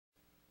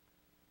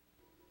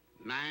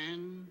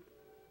Man,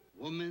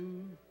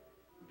 woman,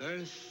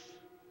 birth,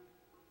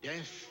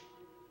 death,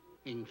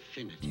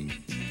 infinity.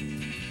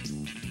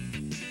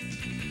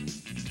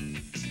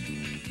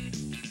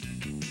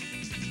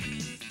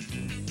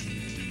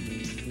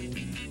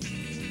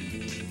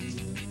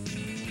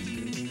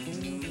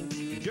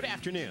 Good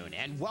afternoon,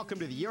 and welcome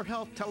to the Your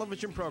Health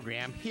television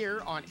program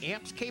here on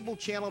AMP's Cable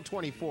Channel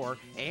 24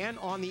 and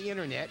on the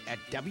internet at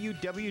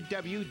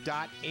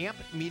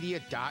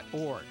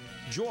www.ampmedia.org.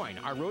 Join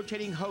our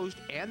rotating host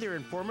and their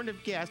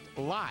informative guest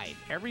live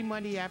every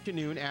Monday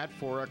afternoon at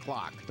 4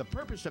 o'clock. The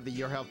purpose of the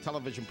Your Health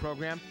television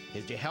program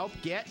is to help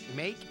get,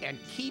 make, and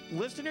keep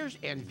listeners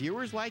and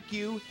viewers like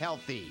you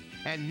healthy.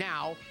 And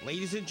now,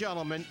 ladies and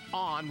gentlemen,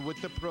 on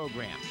with the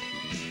program.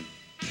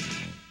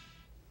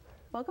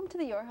 Welcome to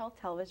the Your Health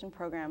television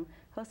program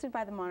hosted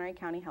by the Monterey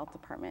County Health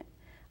Department.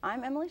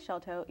 I'm Emily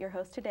Sciolto, your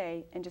host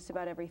today, and just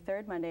about every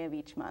third Monday of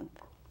each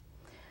month.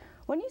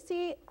 When you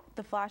see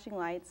the flashing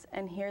lights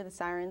and hear the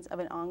sirens of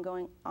an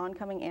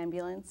oncoming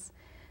ambulance,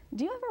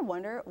 do you ever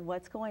wonder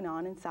what's going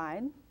on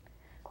inside?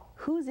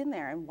 Who's in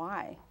there and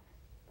why?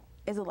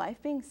 Is a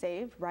life being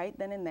saved right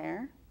then and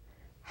there?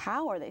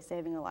 How are they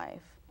saving a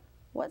life?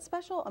 What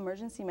special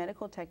emergency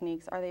medical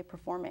techniques are they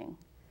performing?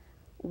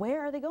 Where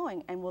are they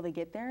going, and will they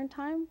get there in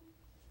time?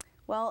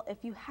 Well,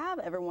 if you have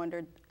ever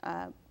wondered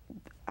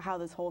how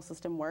this whole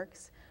system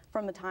works,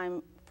 from the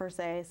time, for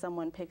say,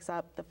 someone picks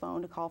up the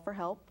phone to call for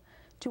help,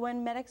 to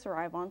when medics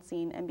arrive on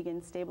scene and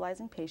begin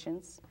stabilizing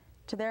patients,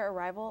 to their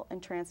arrival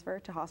and transfer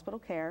to hospital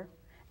care,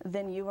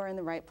 then you are in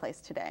the right place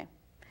today.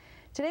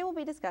 Today we'll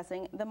be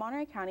discussing the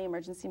Monterey County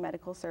Emergency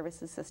Medical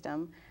Services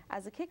System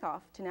as a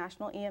kickoff to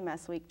National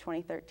EMS Week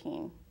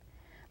 2013.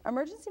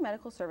 Emergency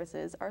medical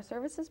services are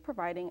services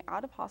providing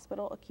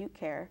out-of-hospital acute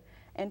care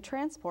and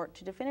transport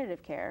to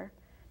definitive care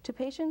to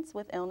patients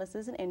with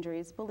illnesses and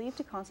injuries believed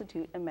to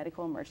constitute a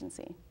medical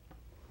emergency.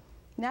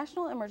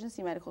 National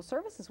Emergency Medical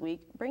Services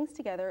Week brings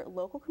together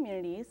local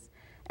communities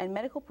and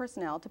medical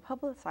personnel to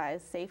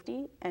publicize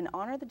safety and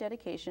honor the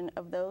dedication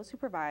of those who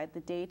provide the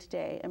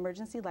day-to-day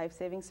emergency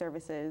life-saving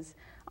services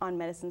on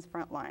medicine's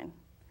front line.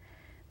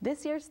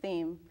 This year's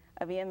theme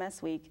of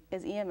EMS Week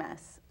is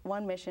EMS,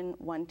 One Mission,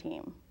 One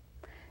Team.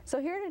 So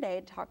here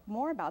today to talk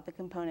more about the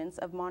components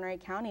of Monterey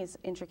County's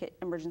intricate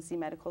emergency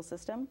medical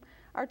system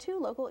are two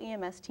local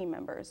EMS team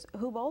members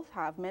who both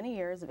have many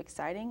years of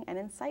exciting and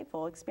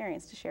insightful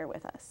experience to share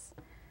with us.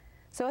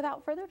 So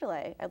without further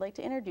delay, I'd like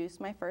to introduce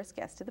my first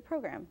guest to the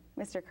program,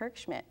 Mr. Kirk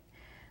Schmitt,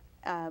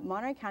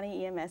 Monterey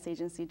County EMS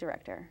Agency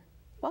Director.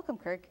 Welcome,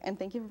 Kirk, and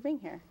thank you for being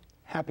here.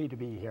 Happy to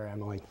be here,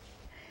 Emily.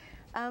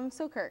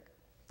 So Kirk,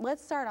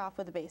 let's start off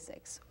with the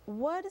basics.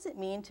 What does it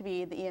mean to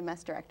be the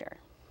EMS Director?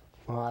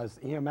 Well, as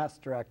EMS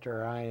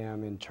Director, I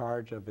am in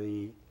charge of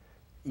the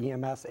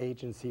EMS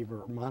agency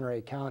for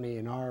Monterey County,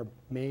 and our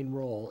main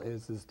role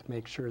is to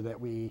make sure that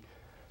we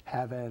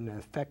have an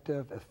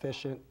effective,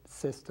 efficient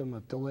system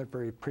of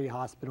delivery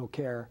pre-hospital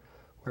care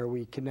where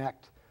we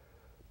connect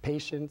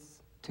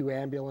patients to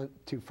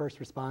first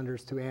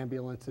responders, to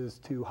ambulances,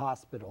 to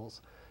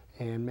hospitals,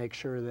 and make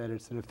sure that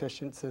it's an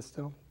efficient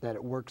system, that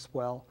it works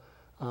well,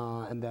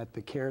 and that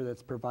the care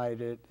that's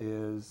provided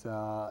is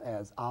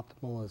as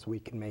optimal as we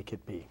can make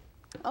it be.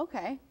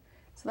 Okay,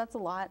 so that's a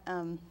lot.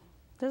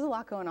 There's a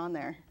lot going on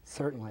there.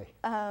 Certainly.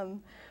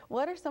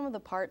 What are some of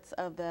the parts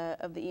of the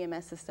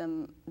EMS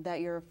system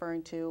that you're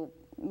referring to?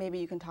 Maybe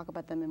you can talk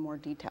about them in more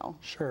detail.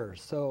 Sure.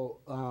 So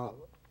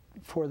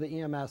for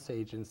the EMS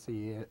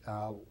agency,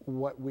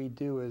 what we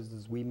do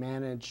is we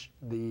manage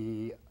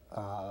the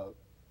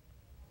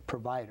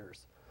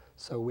providers.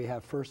 So we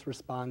have first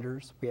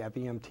responders, we have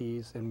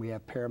EMTs, and we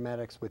have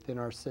paramedics within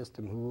our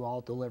system who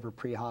all deliver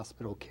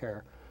pre-hospital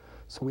care.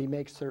 So we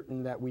make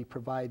certain that we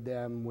provide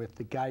them with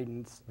the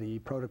guidance, the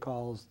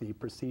protocols, the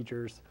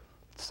procedures,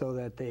 so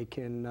that they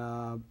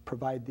can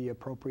provide the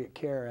appropriate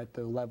care at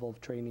the level of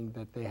training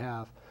that they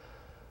have.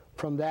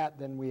 From that,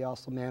 then we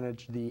also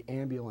manage the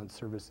ambulance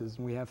services,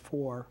 and we have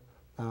four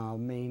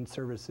main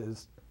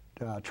services,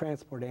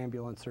 transport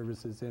ambulance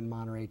services in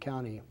Monterey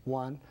County.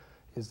 One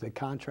is the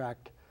county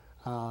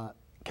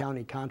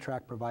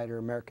contract provider,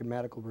 American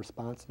Medical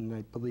Response, and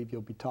I believe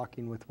you'll be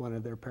talking with one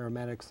of their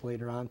paramedics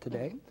later on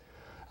today. Mm-hmm.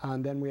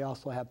 And then we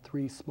also have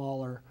three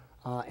smaller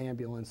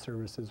ambulance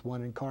services,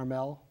 one in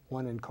Carmel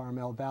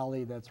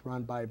Valley that's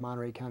run by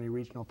Monterey County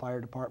Regional Fire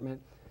Department,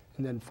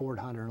 and then Fort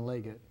Hunter and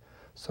Leggett.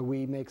 So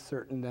we make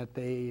certain that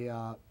they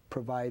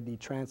provide the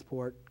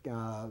transport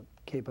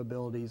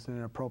capabilities in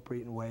an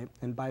appropriate way.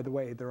 And by the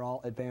way, they're all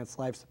advanced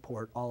life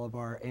support, all of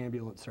our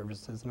ambulance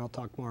services, and I'll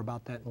talk more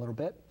about that in a little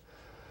bit.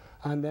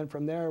 And then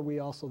from there, we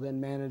also then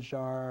manage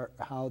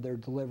how they're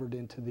delivered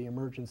into the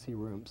emergency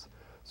rooms.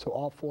 So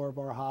all four of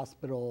our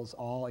hospitals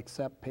all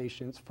accept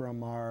patients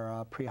from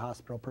our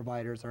pre-hospital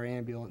providers, our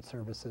ambulance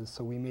services.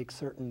 So we make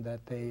certain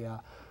that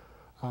that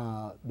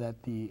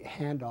the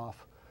handoff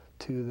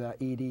to the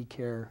ED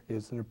care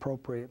is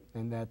appropriate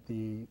and that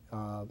the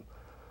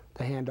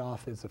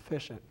handoff is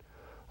efficient.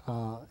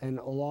 And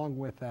along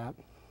with that,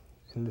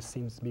 and this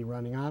seems to be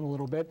running on a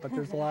little bit, but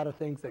there's a lot of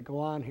things that go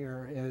on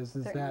here, is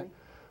that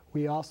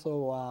We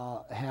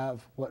also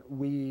have what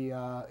we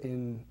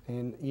in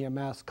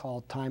EMS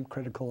call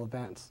time-critical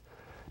events.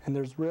 And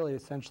there's really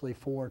essentially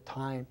 4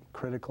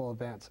 time-critical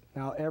events.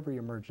 Now, every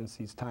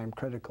emergency is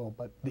time-critical,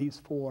 but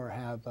these 4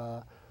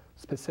 have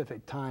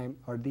specific time,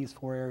 or these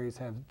 4 areas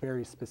have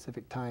very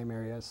specific time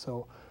areas.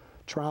 So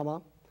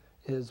trauma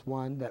is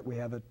one that we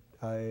have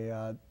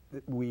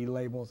we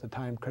label as a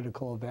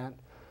time-critical event.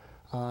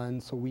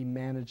 And so we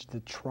manage the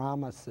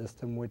trauma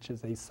system, which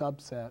is a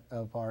subset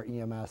of our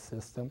EMS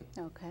system.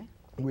 Okay.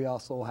 We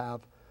also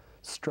have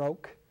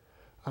stroke.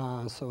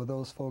 So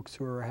those folks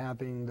who are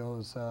having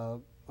those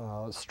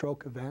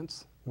stroke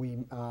events, we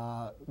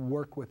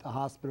work with the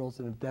hospitals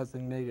and have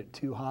designated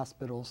 2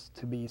 hospitals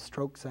to be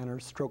stroke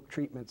centers, stroke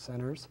treatment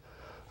centers.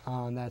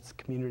 And that's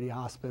Community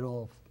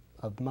Hospital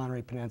of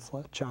Monterey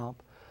Peninsula,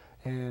 CHOMP,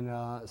 and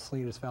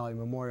Salinas Valley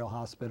Memorial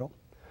Hospital.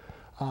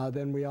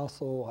 Then we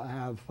also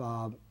have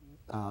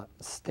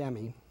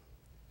STEMI,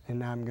 and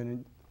now I'm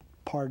going to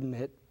pardon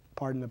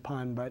the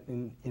pun, but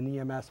in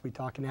EMS we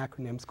talk in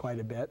acronyms quite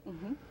a bit.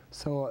 Mm-hmm.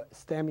 So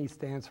STEMI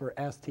stands for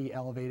ST,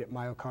 elevated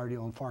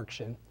myocardial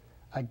infarction.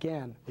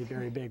 Again, a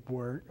very big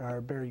word, or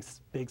a very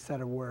big set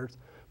of words,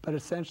 but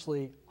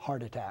essentially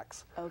heart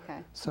attacks. Okay.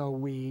 So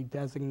we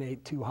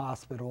designate 2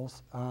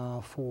 hospitals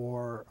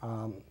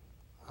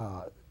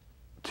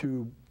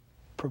to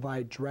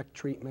provide direct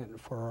treatment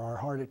for our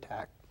heart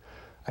attack.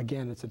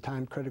 Again, it's a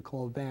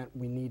time-critical event.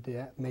 We need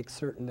to make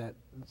certain that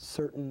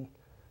certain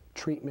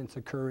treatments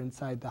occur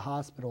inside the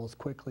hospital as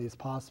quickly as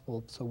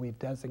possible. So we've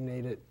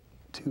designated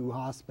 2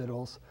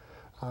 hospitals,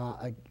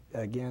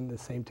 again, the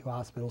same 2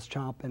 hospitals,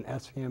 CHOMP and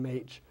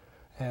SVMH,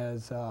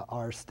 as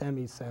our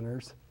STEMI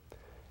centers.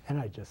 And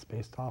I just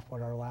spaced off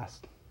what our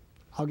last,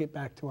 I'll get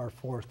back to our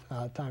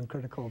 4th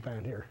time-critical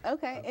event here.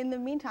 Okay, in the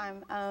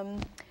meantime,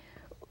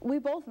 we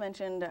both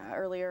mentioned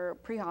earlier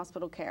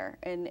pre-hospital care,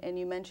 and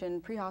you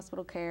mentioned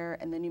pre-hospital care,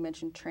 and then you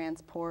mentioned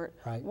transport.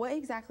 Right. What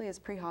exactly is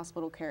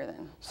pre-hospital care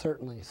then?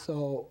 Certainly.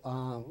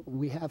 So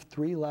we have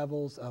 3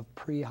 levels of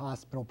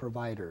pre-hospital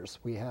providers.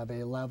 We have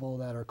a level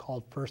that are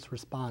called first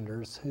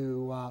responders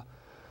who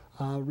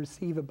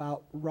receive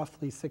about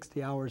roughly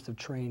 60 hours of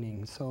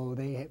training. So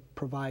they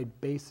provide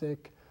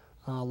basic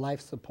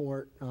life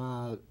support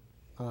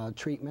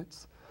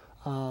treatments.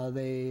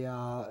 They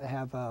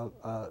have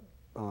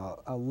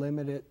a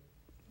limited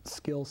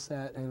skill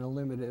set and a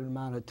limited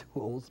amount of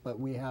tools, but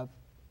we have,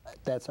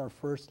 that's our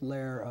first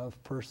layer of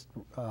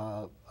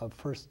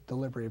first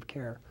delivery of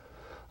care.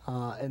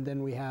 And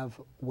then we have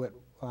what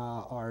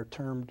are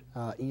termed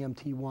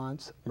EMT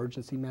ones,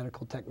 emergency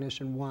medical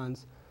technician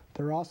ones.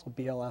 They're also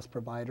BLS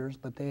providers,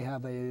 but they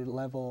have a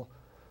level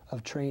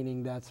of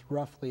training that's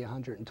roughly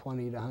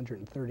 120 to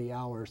 130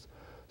 hours.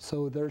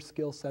 So their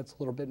skill set's a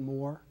little bit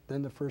more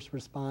than the first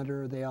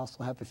responder. They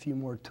also have a few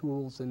more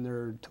tools in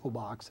their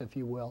toolbox, if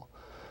you will.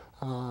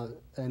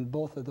 And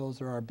both of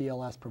those are our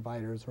BLS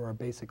providers, or our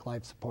basic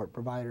life support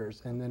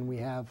providers. And then we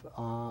have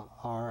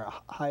our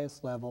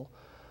highest level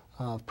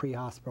of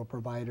pre-hospital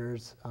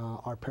providers,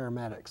 our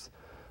paramedics.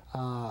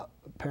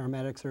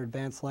 Paramedics are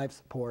advanced life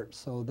support,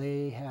 so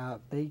they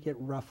get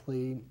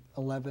roughly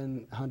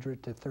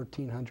 1,100 to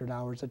 1,300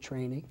 hours of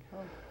training.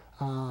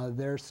 Oh.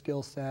 Their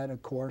skill set,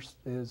 of course,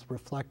 is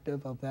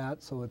reflective of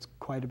that, so it's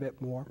quite a bit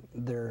more.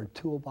 Their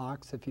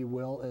toolbox, if you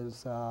will,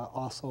 is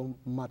also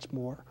much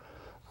more.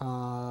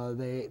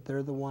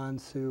 They're the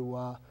ones who,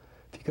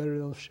 if you go to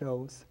those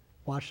shows,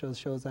 watch those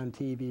shows on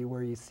TV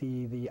where you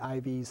see the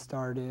IVs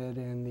started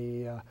and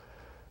the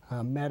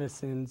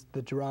medicines,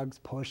 the drugs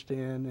pushed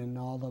in and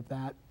all of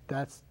that,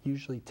 that's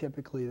usually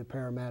typically the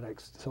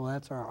paramedics. So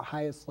that's our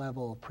highest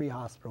level of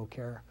pre-hospital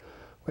care.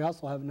 We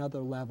also have another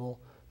level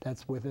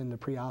that's within the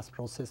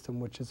pre-hospital system,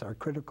 which is our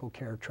critical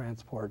care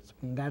transports,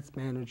 and that's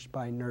managed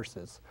by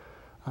nurses.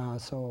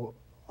 So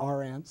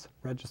RNs,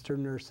 registered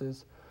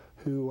nurses,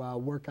 who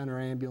work on our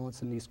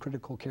ambulance in these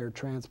critical care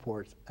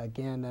transports.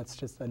 Again, that's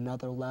just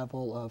another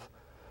level of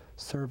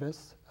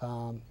service,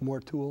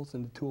 more tools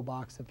in the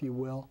toolbox, if you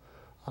will,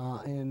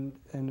 and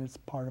it's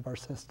part of our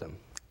system.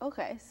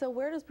 Okay, so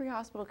where does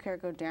pre-hospital care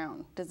go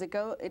down? Does it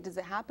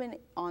happen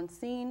on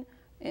scene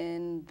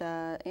in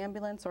the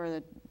ambulance, or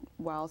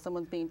while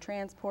someone's being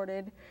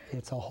transported?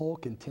 It's a whole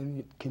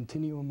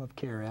continuum of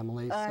care,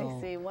 Emily. I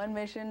see. One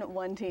mission,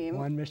 one team.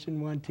 One mission,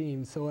 one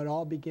team. So it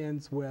all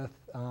begins with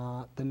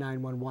the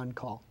 911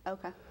 call.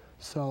 Okay.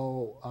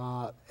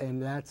 So,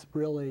 and that's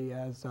really,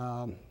 as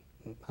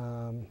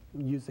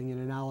using an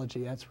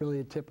analogy, that's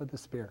really a tip of the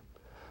spear.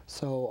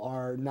 So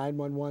our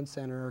 911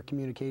 center, our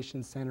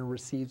communications center,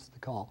 receives the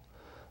call.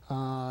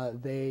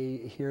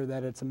 They hear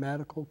that it's a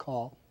medical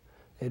call.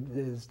 It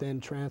is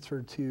then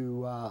transferred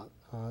to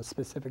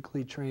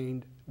specifically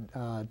trained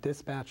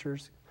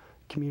dispatchers,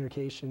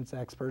 communications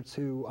experts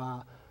who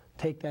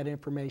take that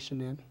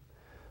information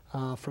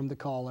in from the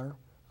caller,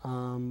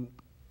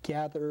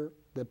 gather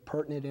the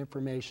pertinent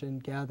information,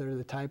 gather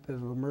the type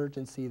of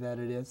emergency that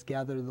it is,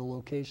 gather the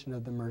location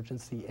of the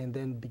emergency, and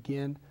then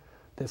begin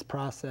this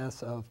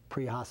process of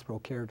pre-hospital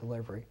care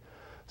delivery.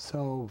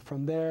 So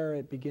from there,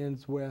 it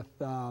begins with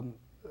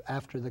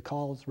after the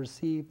call is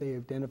received, they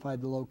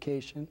identified the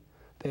location,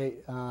 they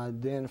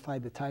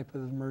identified the type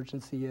of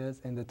emergency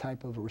is and the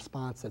type of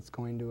response that's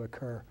going to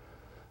occur.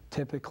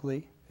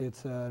 Typically,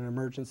 it's an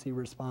emergency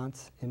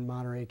response in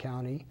Monterey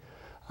County,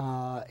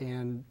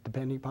 and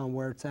depending upon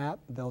where it's at,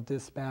 they'll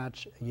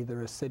dispatch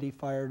either a city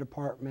fire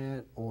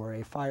department or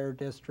a fire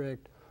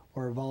district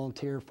or a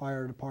volunteer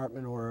fire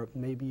department or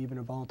maybe even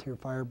a volunteer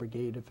fire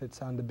brigade if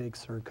it's on the Big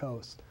Sur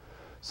coast.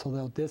 So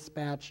they'll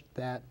dispatch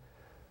that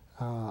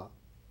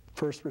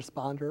first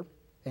responder,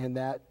 and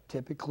that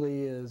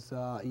typically is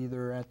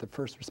either at the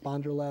first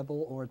responder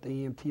level or at the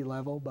EMT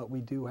level, but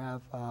we do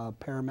have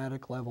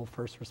paramedic level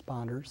first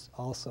responders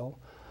also.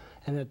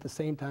 And at the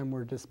same time,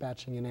 we're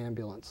dispatching an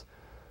ambulance.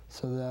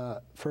 So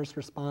the first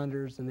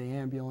responders and the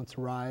ambulance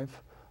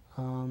arrive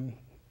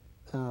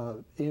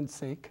in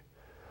sync,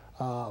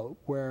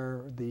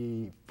 where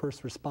the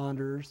first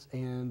responders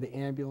and the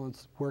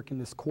ambulance work in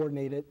this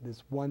coordinated,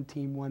 this one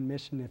team, one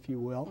mission, if you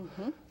will.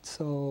 Mm-hmm.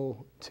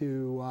 So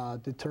to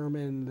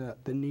determine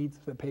the needs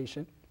of the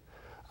patient,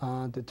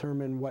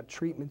 determine what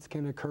treatments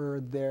can occur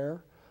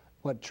there,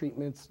 what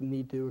treatments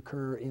need to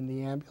occur in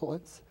the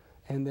ambulance,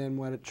 and then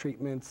what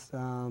treatments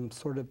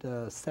sort of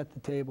to set the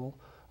table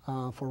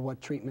for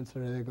what treatments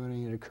are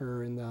going to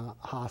occur in the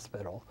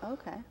hospital.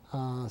 Okay.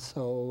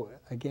 So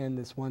again,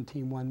 this one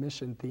team, one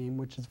mission theme,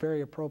 which is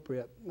very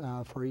appropriate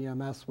for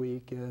EMS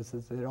week, is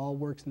it all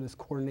works in this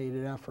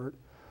coordinated effort.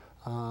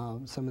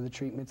 Some of the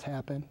treatments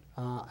happen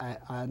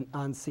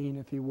on scene,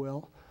 if you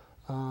will,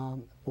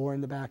 or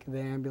in the back of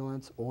the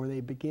ambulance, or they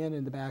begin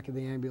in the back of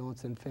the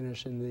ambulance and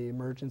finish in the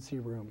emergency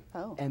room.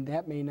 Oh. And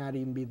that may not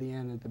even be the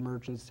end of the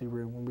emergency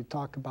room. When we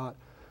talk about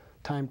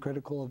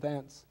time-critical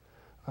events,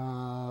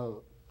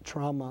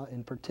 trauma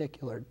in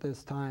particular at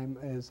this time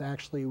is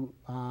actually,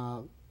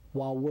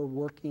 while we're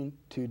working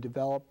to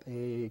develop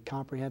a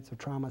comprehensive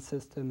trauma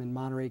system in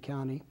Monterey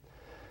County,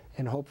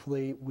 and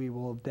hopefully we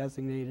will have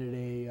designated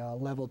a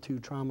level 2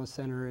 trauma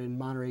center in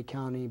Monterey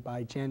County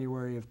by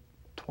January of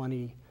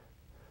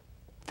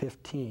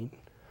 2015.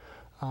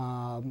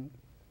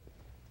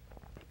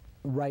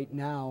 Right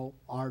now,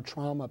 our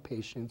trauma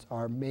patients,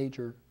 our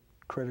major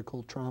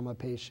critical trauma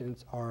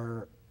patients,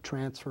 are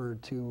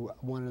transferred to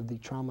one of the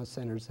trauma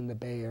centers in the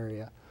Bay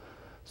Area.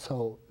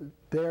 So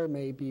there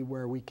may be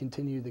where we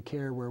continue the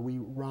care, where we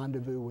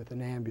rendezvous with an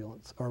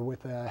ambulance or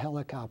with a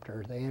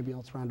helicopter. The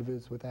ambulance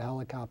rendezvous with a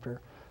helicopter,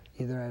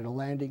 either at a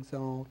landing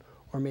zone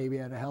or maybe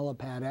at a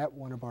helipad at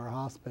one of our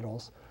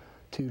hospitals,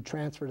 to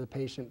transfer the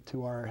patient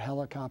to our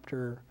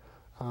helicopter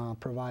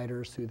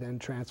providers, who then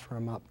transfer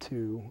them up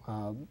to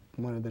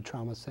one of the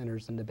trauma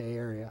centers in the Bay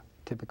Area,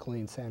 typically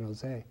in San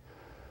Jose.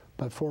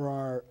 But for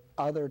our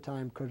other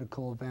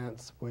time-critical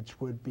events, which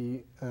would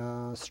be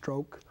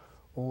stroke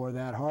or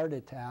that heart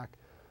attack,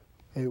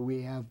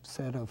 we have a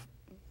set of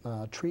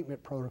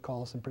treatment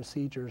protocols and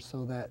procedures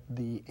so that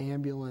the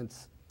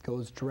ambulance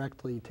goes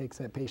directly, takes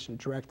that patient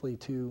directly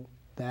to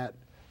that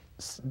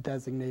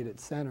designated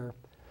center,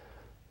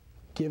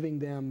 giving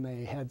them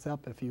a heads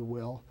up, if you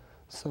will,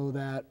 so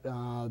that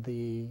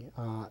the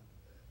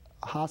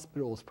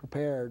hospital is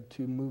prepared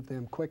to move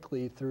them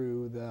quickly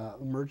through the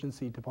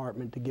emergency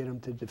department to get them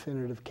to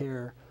definitive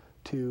care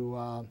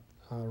to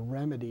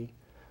remedy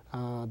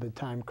the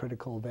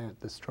time-critical event,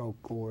 the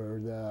stroke or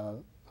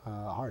the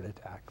heart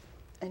attack.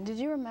 And did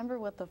you remember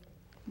what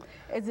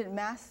is it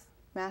mass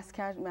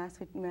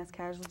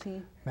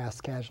casualty?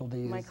 Mass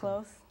casualty. Am I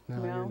close?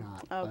 No, you're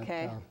not.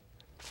 Okay.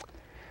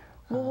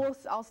 Well,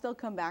 I'll still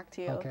come back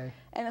to you. Okay.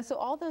 And so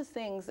all those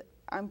things,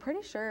 I'm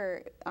pretty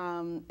sure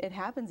it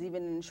happens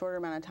even in a shorter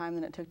amount of time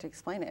than it took to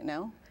explain it,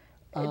 no?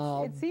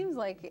 It seems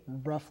like...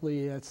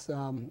 Roughly, it's,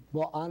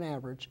 well, on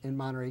average in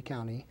Monterey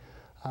County,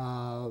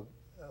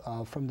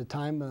 from the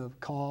time of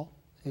call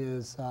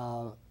is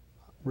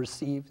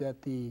received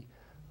at the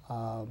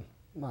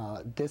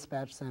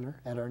dispatch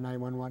center at our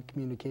 911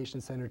 communication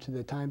center to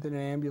the time that an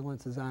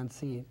ambulance is on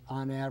scene,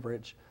 on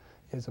average,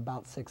 is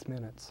about 6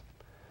 minutes.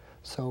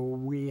 So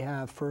we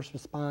have first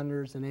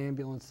responders and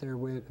ambulance there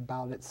with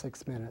about at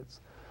 6 minutes.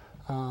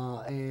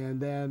 And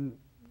then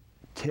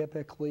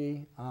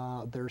typically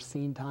their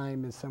scene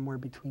time is somewhere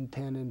between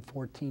 10 and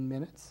 14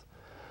 minutes.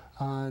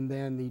 And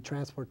then the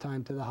transport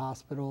time to the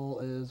hospital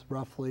is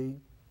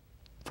roughly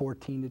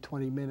 14 to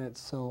 20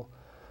 minutes. So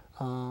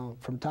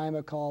from time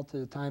of call to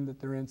the time that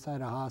they're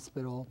inside a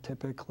hospital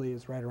typically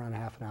is right around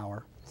half an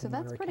hour. So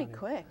that's pretty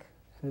quick.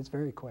 And it's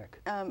very quick.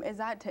 Is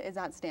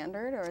that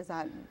standard, or is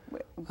that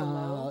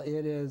below?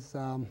 It is.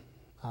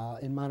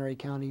 In Monterey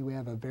County, we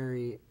have a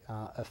very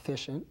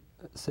efficient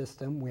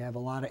system. We have a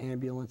lot of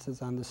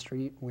ambulances on the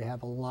street. We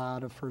have a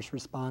lot of first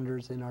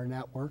responders in our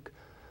network.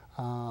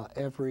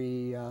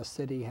 Every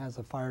city has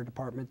a fire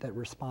department that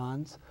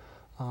responds.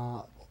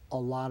 A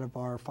lot of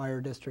our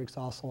fire districts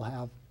also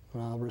have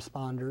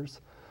responders.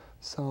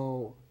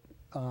 So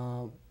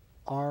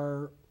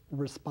our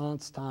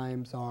response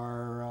times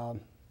are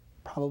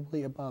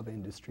probably above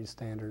industry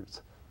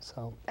standards.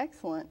 So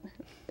excellent.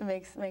 It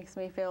makes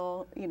me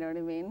feel, you know what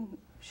I mean,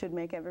 should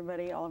make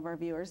everybody, all of our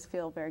viewers,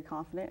 feel very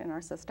confident in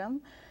our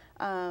system.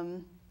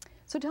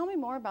 So So tell me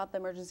more about the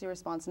Emergency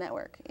Response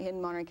Network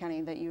in Monterey County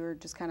that you were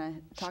just kind of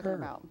talking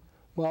about.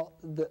 Well,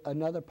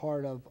 another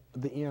part of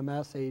the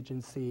EMS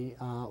agency,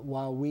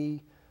 while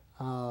we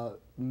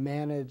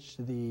manage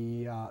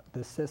the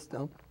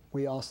system,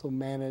 we also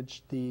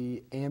manage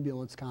the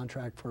ambulance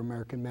contract for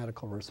American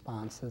Medical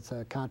Response. It's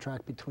a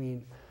contract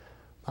between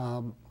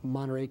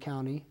Monterey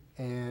County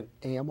and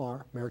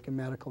AMR, American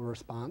Medical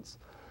Response.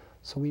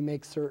 So we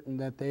make certain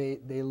that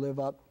they live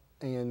up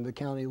and the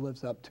county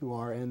lives up to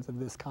our ends of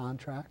this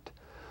contract.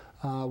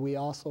 We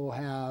also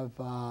have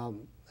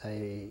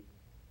a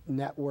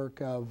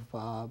network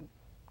of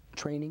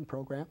training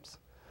programs.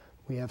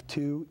 We have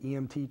 2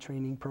 EMT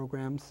training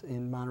programs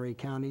in Monterey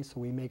County, so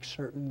we make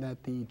certain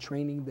that the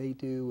training they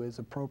do is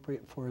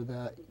appropriate for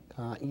the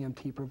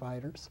EMT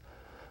providers.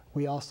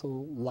 We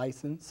also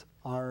license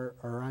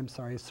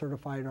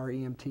certified our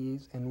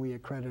EMTs, and we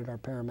accredit our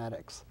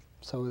paramedics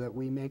so that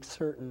we make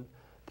certain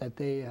that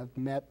they have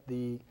met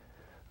the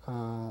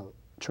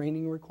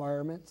training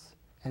requirements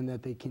and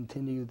that they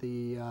continue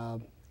the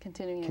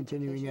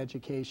continuing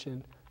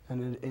education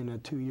and in a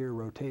 2-year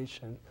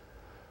rotation.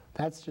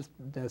 That's just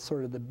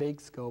sort of the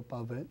big scope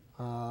of it,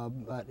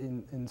 but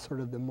in sort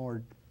of the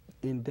more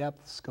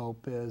in-depth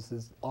scope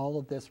is all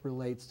of this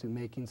relates to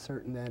making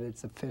certain that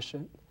it's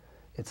efficient,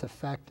 it's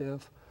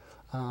effective,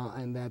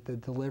 and that the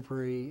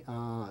delivery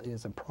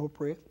is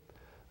appropriate,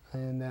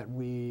 and that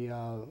we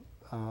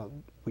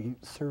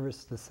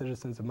service the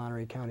citizens of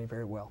Monterey County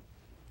very well.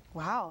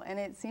 Wow, and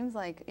it seems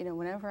like, you know,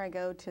 whenever I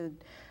go to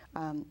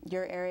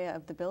your area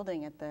of the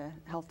building at the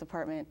health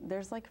department,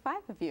 there's like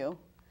 5 of you.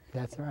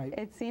 That's right.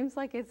 It seems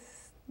like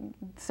it's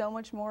so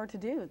much more to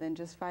do than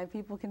just 5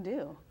 people can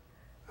do.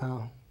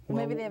 Well,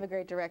 maybe they have a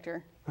great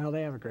director. Well,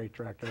 they have a great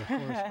director, of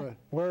course,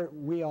 but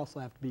we also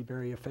have to be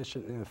very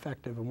efficient and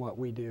effective in what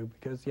we do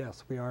because,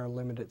 yes, we are a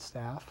limited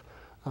staff,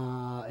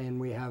 and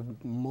we have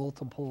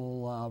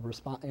multiple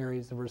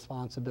areas of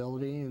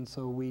responsibility, and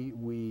so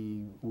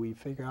we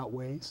figure out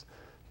ways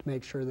to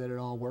make sure that it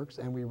all works,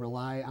 and we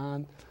rely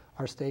on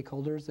our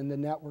stakeholders and the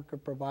network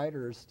of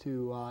providers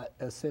to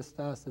assist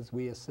us as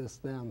we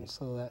assist them,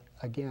 so that,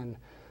 again,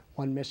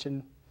 one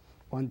mission,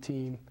 one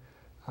team,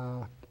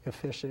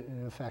 efficient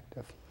and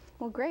effective.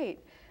 Well,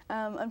 great.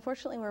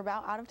 Unfortunately, we're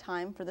about out of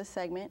time for this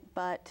segment,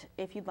 but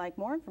if you'd like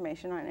more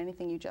information on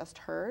anything you just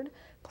heard,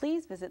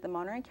 please visit the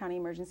Monterey County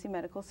Emergency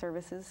Medical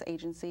Services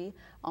Agency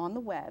on the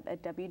web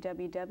at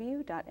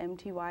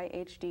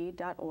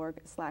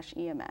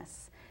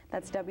www.mtyhd.org/EMS.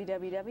 That's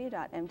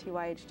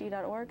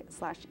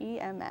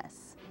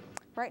www.mtyhd.org/EMS.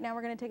 Right now,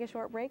 we're going to take a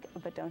short break,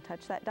 but don't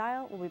touch that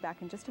dial. We'll be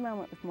back in just a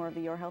moment with more of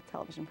the Your Health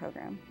television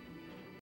program.